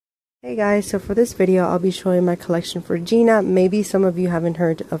Hey guys, so for this video I'll be showing my collection for G.Na. Maybe some of you haven't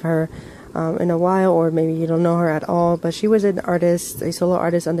heard of her in a while, or maybe you don't know her at all, but she was an artist, a solo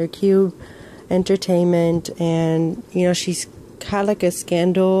artist under Kpop Entertainment, and you know, she's had like a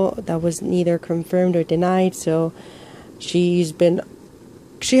scandal that was neither confirmed or denied, so she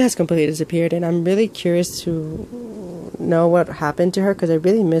has completely disappeared, and I'm really curious to know what happened to her because I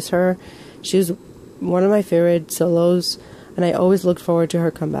really miss her. She was one of my favorite solos, and I always looked forward to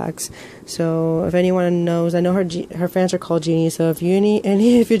her comebacks. So if anyone knows, I know her fans are called Genie. So if you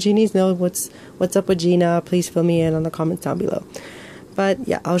any of your Genies know what's up with G.Na, please fill me in on the comments down below. But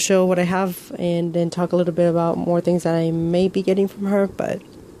yeah, I'll show what I have and then talk a little bit about more things that I may be getting from her. But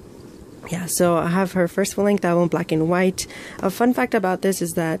yeah, so I have her first full-length album, Black and White. A fun fact about this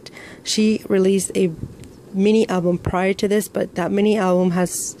is that she released a mini album prior to this, but that mini album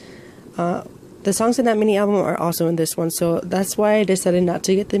has the songs in that mini album are also in this one, so that's why I decided not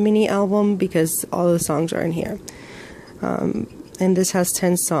to get the mini album, because all the songs are in here. And this has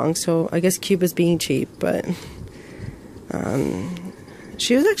 10 songs, so I guess Kpop is being cheap, but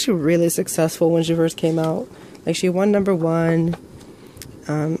she was actually really successful when she first came out. Like, she won #1,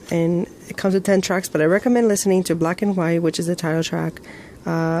 and it comes with 10 tracks, but I recommend listening to Black and White, which is the title track,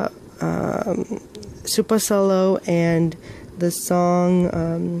 Super Solo, and the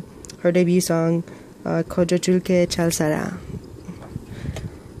song, her debut song, Kojo Chulke Chal Sara.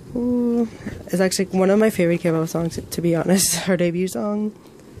 It's actually one of my favorite Kpop songs, to be honest. Her debut song,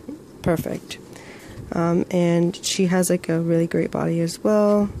 perfect. And she has like a really great body as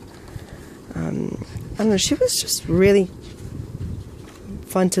well. I don't know, she was just really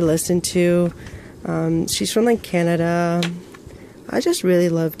fun to listen to. She's from like Canada. I just really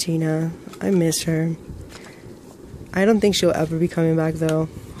love G.Na. I miss her. I don't think she'll ever be coming back though.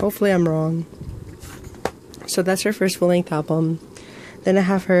 Hopefully I'm wrong. So that's her first full-length album. Then I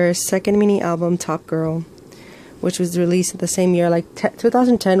have her second mini album, Top Girl, which was released the same year. Like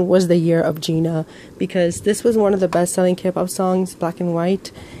 2010 was the year of G.Na, because this was one of the best-selling K-pop songs, Black and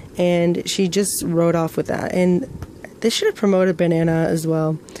White, and she just rode off with that. And they should have promoted Banana as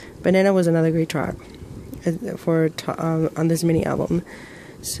well. Banana was another great track for on this mini album.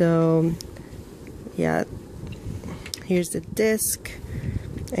 So yeah, here's the disc.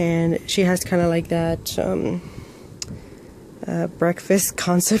 And she has kind of like that breakfast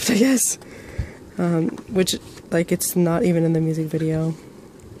concept, I guess, which, like, it's not even in the music video.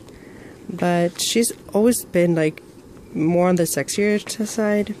 But she's always been like more on the sexier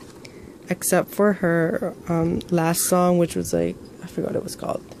side, except for her last song, which was like, I forgot what it was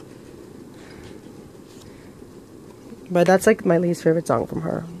called. But that's like my least favorite song from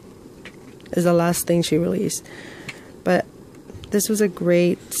her. Is the last thing she released. But this was a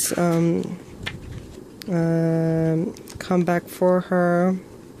great comeback for her.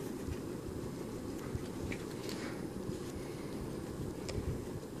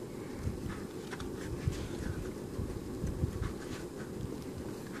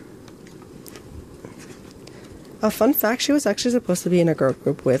 A fun fact, she was actually supposed to be in a girl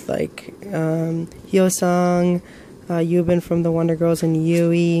group with like Hyosung, Yubin from the Wonder Girls, and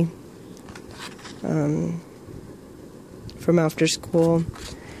Yui from After School.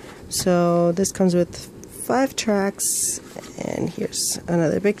 So this comes with 5 tracks, and here's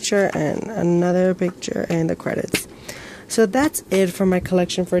another picture and another picture and the credits. So that's it for my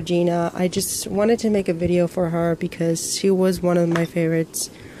collection for G.Na. I just wanted to make a video for her because she was one of my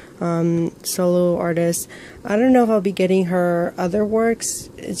favorites solo artists. I don't know if I'll be getting her other works.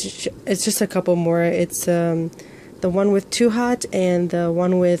 It's just a couple more. It's the one with Too Hot and the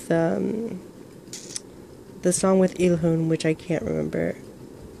one with the song with Ilhoon, which I can't remember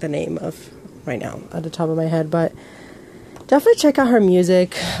the name of right now at the top of my head, but definitely check out her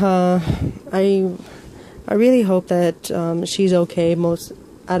music. I really hope that she's okay. Most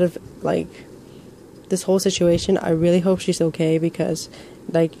out of like this whole situation, I really hope she's okay, because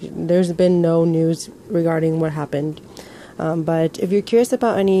like there's been no news regarding what happened. But if you're curious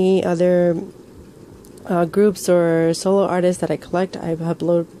about any other groups or solo artists that I collect, I have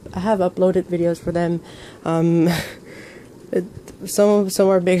uploaded videos for them. Some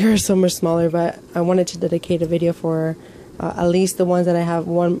are bigger, some are smaller, but I wanted to dedicate a video for at least the ones that I have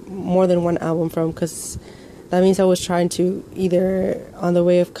more than one album from, because that means I was trying to either on the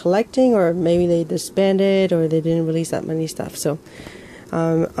way of collecting, or maybe they disbanded or they didn't release that many stuff. So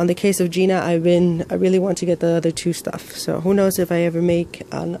on the case of G.Na, I really want to get the other 2 stuff. So who knows if I ever make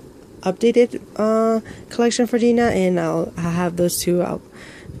an updated collection for G.Na, and I'll have those two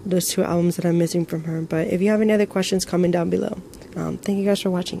albums that I'm missing from her. But if you have any other questions, comment down below. Thank you guys for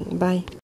watching. Bye.